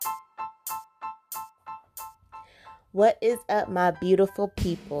What is up, my beautiful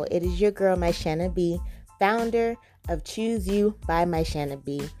people? It is your girl, Mishannab, founder of Choose You by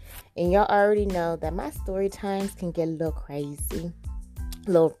Mishannab. And y'all already know that my story times can get a little crazy, a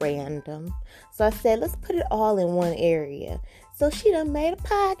little random. So I said, let's put it all in one area. So she done made a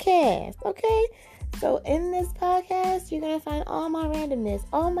podcast, okay? So in this podcast, you're going to find all my randomness,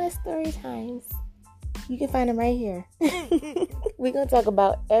 all my story times. You can find them right here. We're going to talk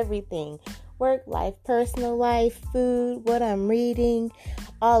about everything. Work life, personal life, food, what I'm reading,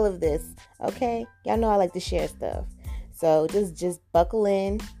 all of this, okay? Y'all know I like to share stuff. So just buckle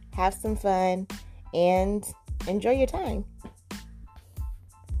in, have some fun, and enjoy your time.